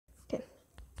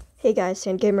Hey guys,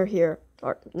 Sandgamer here.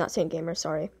 Or, not Sandgamer,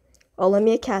 sorry. Let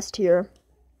me a cast here.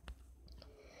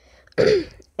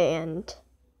 And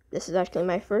this is actually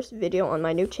my first video on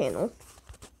my new channel.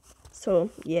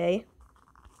 So, yay.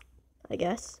 I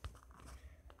guess.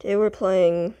 Today we're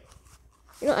playing...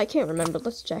 I can't remember.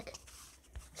 Let's check.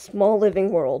 Small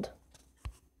Living World.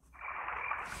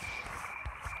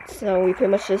 So, we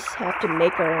pretty much just have to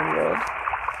make our own world.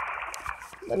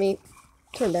 Let me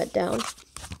turn that down.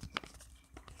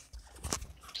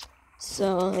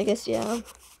 So, I guess, yeah.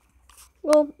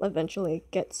 We'll eventually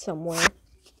get somewhere.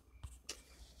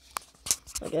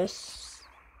 I guess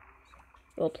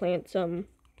we'll plant some...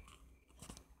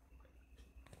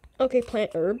 Okay,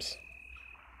 plant herbs.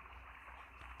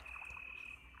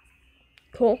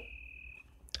 Cool.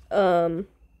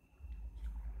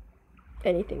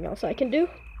 Anything else I can do?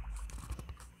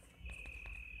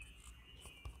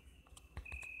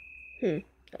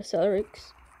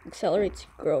 Accelerates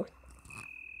growth.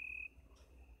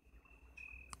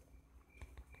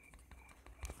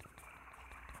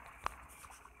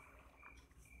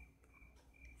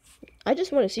 I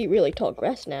just want to see really tall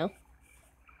grass now.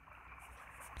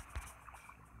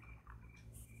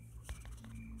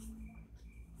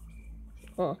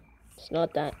 Oh, it's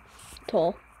not that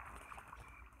tall.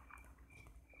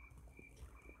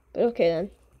 But okay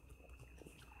then.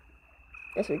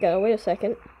 Guess we gotta wait a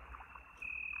second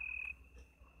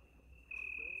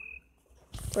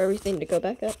for everything to go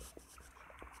back up.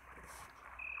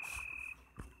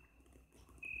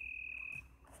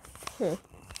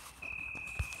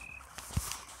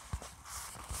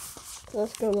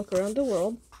 Let's go look around the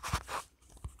world.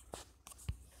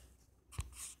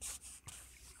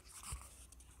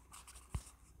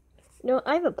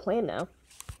 I have a plan now.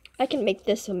 I can make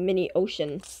this a mini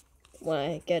ocean when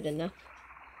I get enough.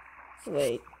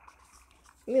 Wait.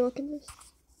 Let me look at this.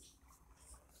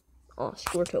 Oh,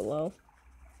 score too low.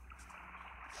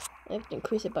 I have to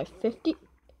increase it by 50.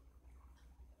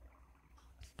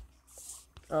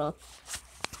 Well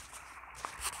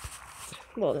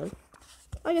then.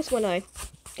 I guess when I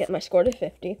get my score to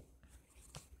 50.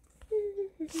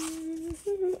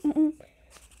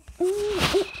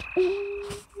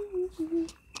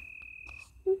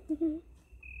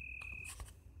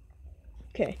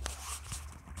 Okay.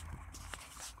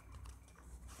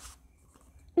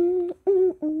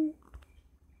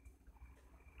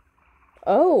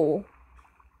 Oh.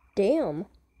 Damn.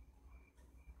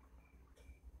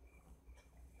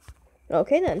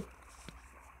 Okay then.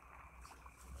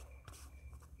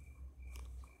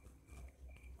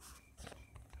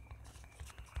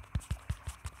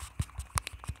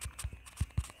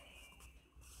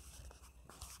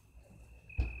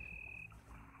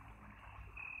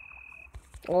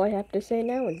 All I have to say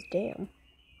now is damn.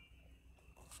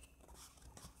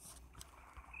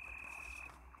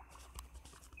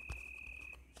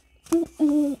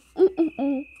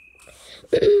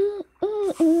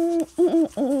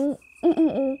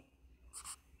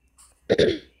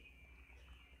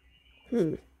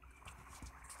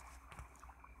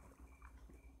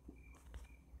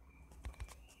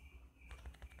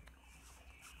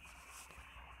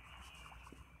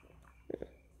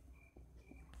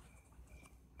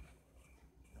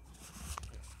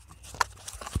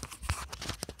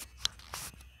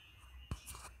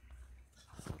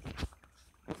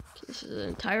 This is an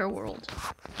entire world.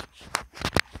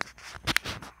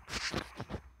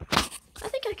 I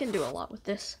think I can do a lot with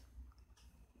this.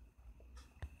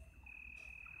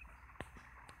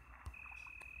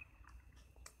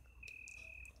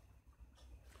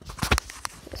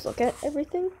 Let's look at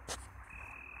everything.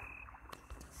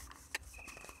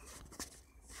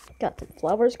 Got some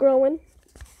flowers growing.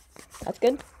 That's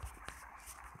good.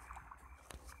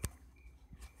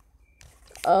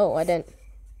 Oh, I didn't.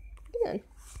 Again.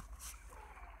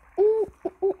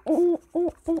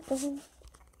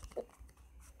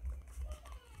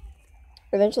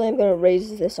 Eventually I'm going to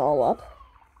raise this all up.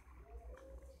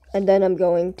 And then I'm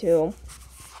going to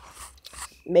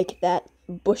make that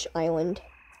bush island.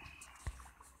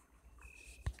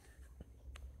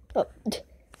 Oh.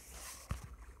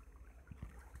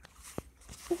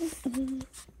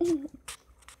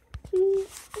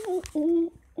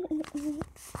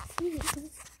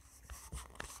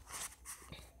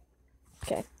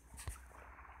 Okay.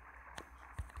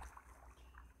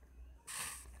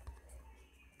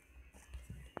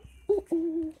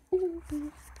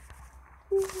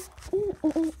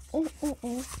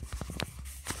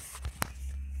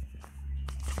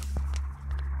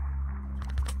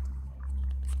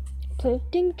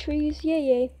 Planting trees, yay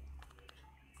yay.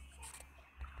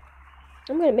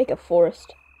 I'm gonna make a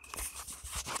forest.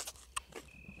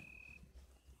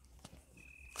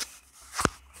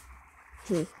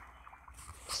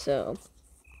 So,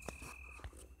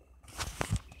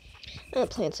 I'll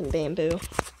plant some bamboo.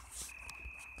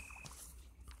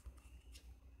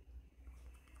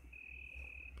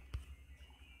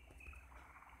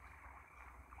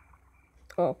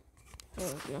 Oh,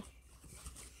 no.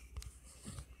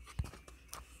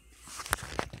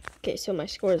 Okay, so my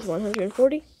score is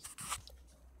 140.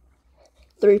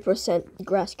 3%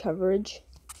 grass coverage.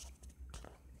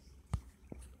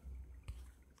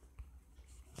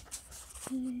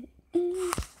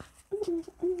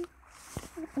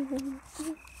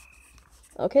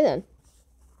 Okay then.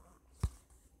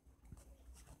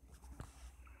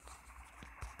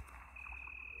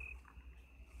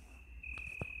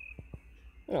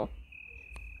 Oh.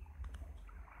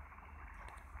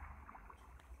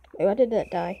 Wait, why did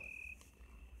that die?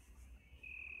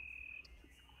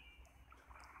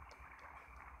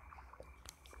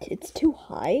 It's too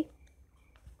high?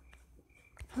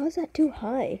 How is that too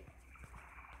high?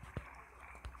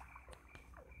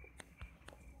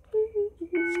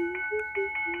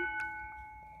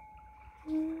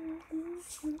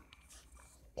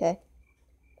 Okay.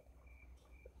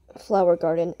 Flower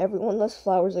garden. Everyone loves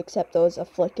flowers except those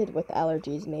afflicted with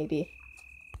allergies, maybe.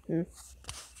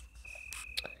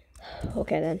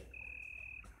 Okay then.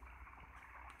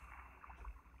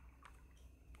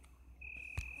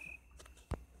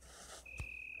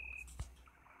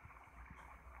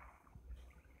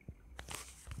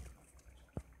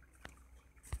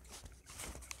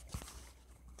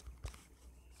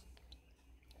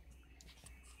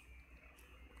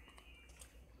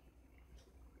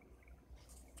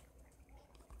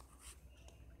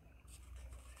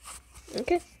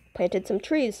 Okay, planted some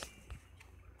trees.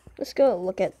 Let's go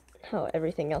look at how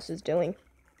everything else is doing.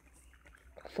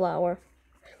 Flower.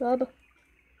 Shrub.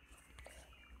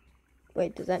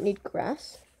 Wait, does that need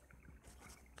grass?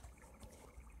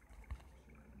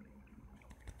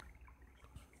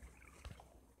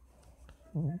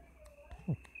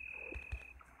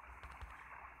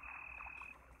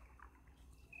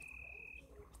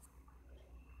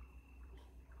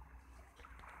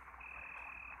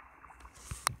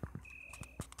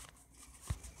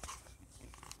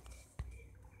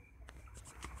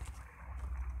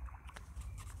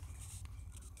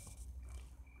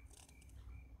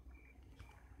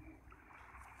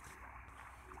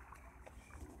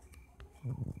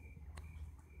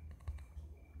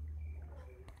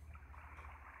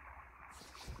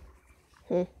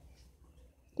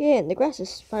 Yeah, and the grass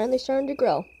is finally starting to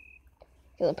grow.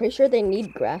 Because I'm pretty sure they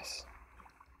need grass.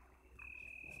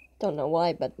 Don't know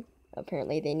why, but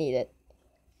apparently they need it.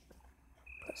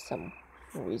 For some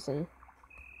reason.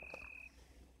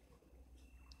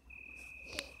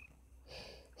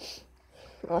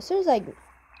 Well, as soon as I,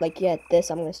 get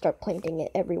this, I'm gonna start planting it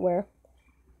everywhere.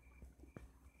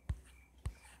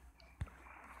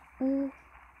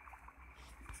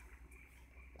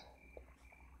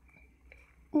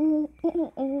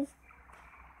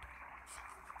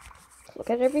 Look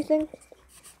at everything.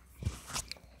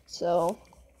 So,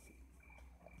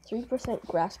 3%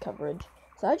 grass coverage.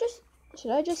 So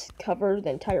should I just cover the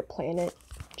entire planet?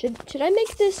 Should I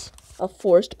make this a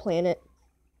forest planet?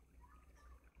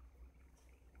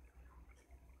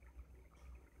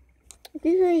 If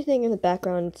you hear anything in the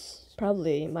background, it's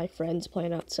probably my friends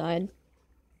playing outside.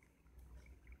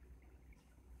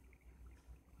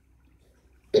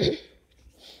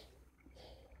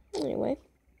 Anyway.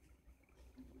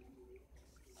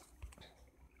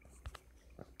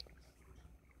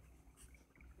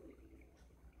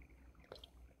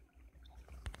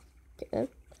 Okay.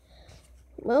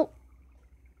 Well,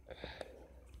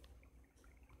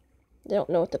 they don't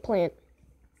know what to plant.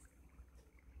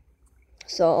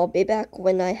 So I'll be back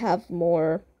when I have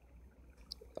more,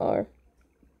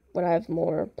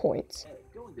 points.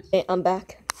 Okay, I'm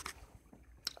back.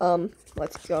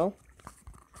 Let's go.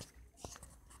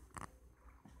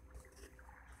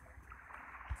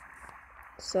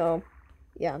 So,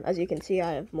 yeah, as you can see,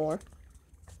 I have more.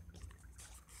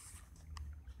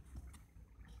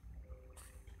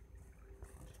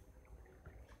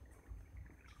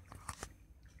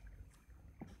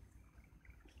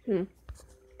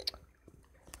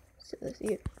 So let's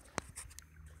see.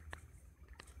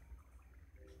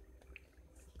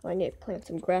 I need to plant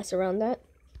some grass around that.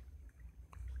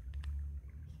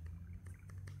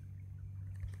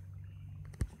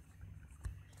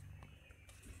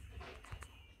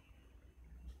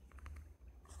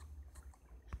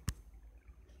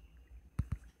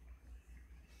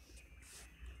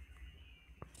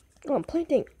 Oh, I'm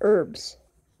planting herbs.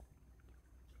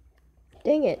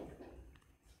 Dang it.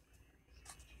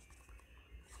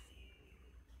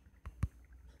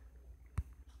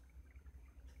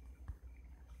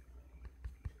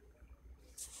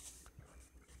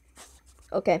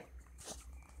 Okay.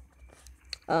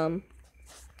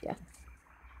 Yeah.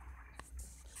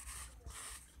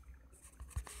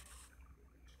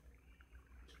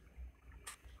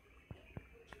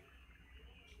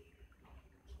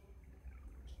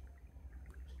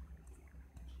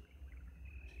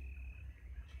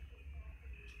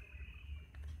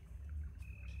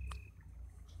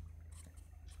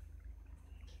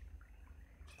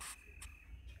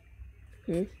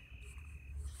 Hmm.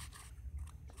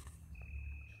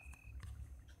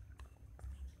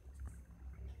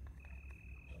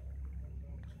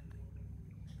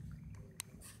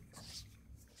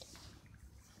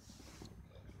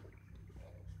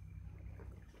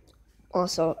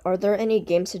 Also, are there any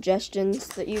game suggestions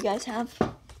that you guys have?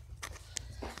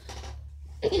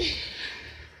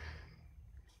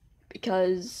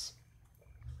 Because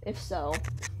if so,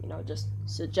 you know, just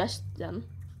suggest them,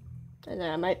 and then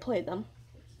I might play them.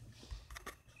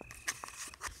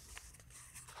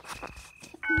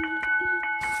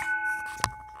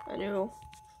 A new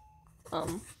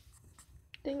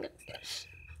thing.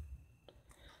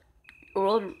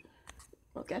 World.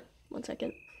 Okay, 1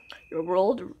 second. Your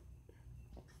world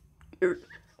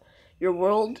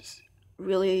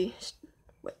really.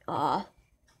 Wait, 1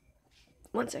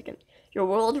 second. Your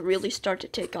world really start to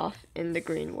take off in the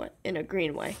green way. In a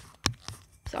green way.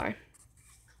 Sorry.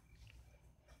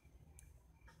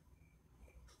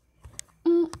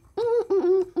 Mm.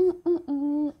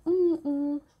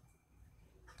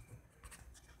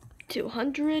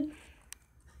 200.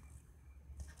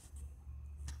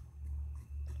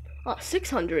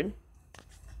 600.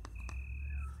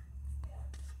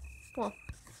 Well,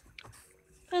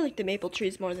 I like the maple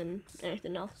trees more than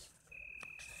anything else.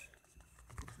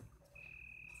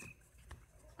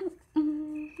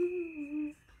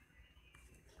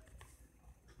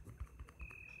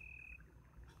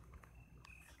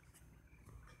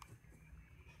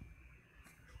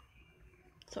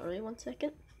 Sorry, 1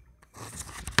 second.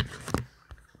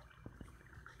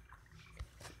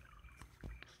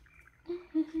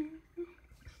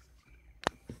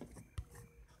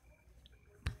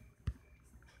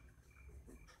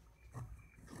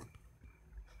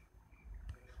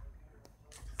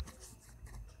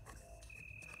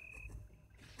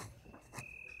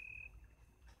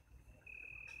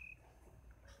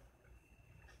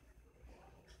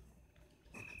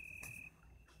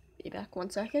 Be back 1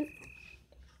 second.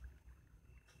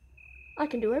 I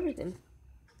can do everything.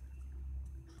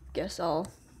 Guess I'll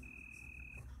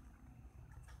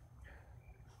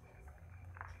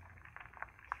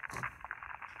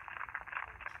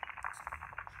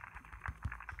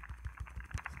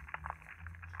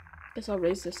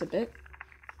raise this a bit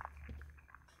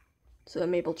so the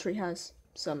maple tree has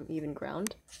some even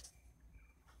ground.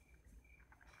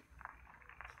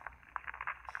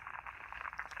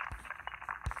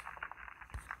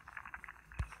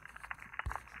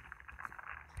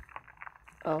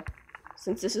 Oh,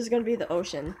 since this is gonna be the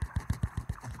ocean,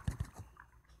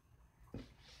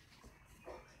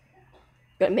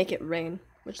 gonna make it rain,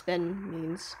 which then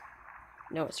means,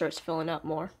 you know, it starts filling up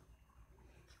more.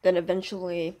 Then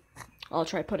eventually, I'll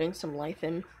try putting some life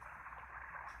in.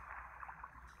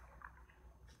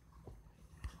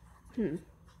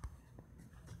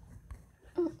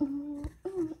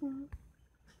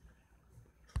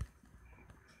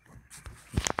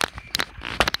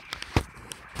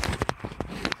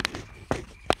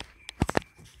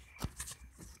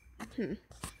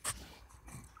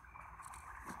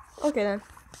 Okay then.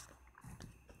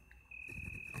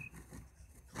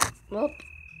 Well.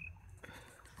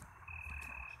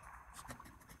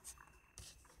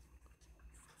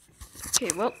 Okay,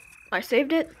 well, I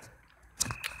saved it.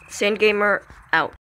 Sand Gamer out.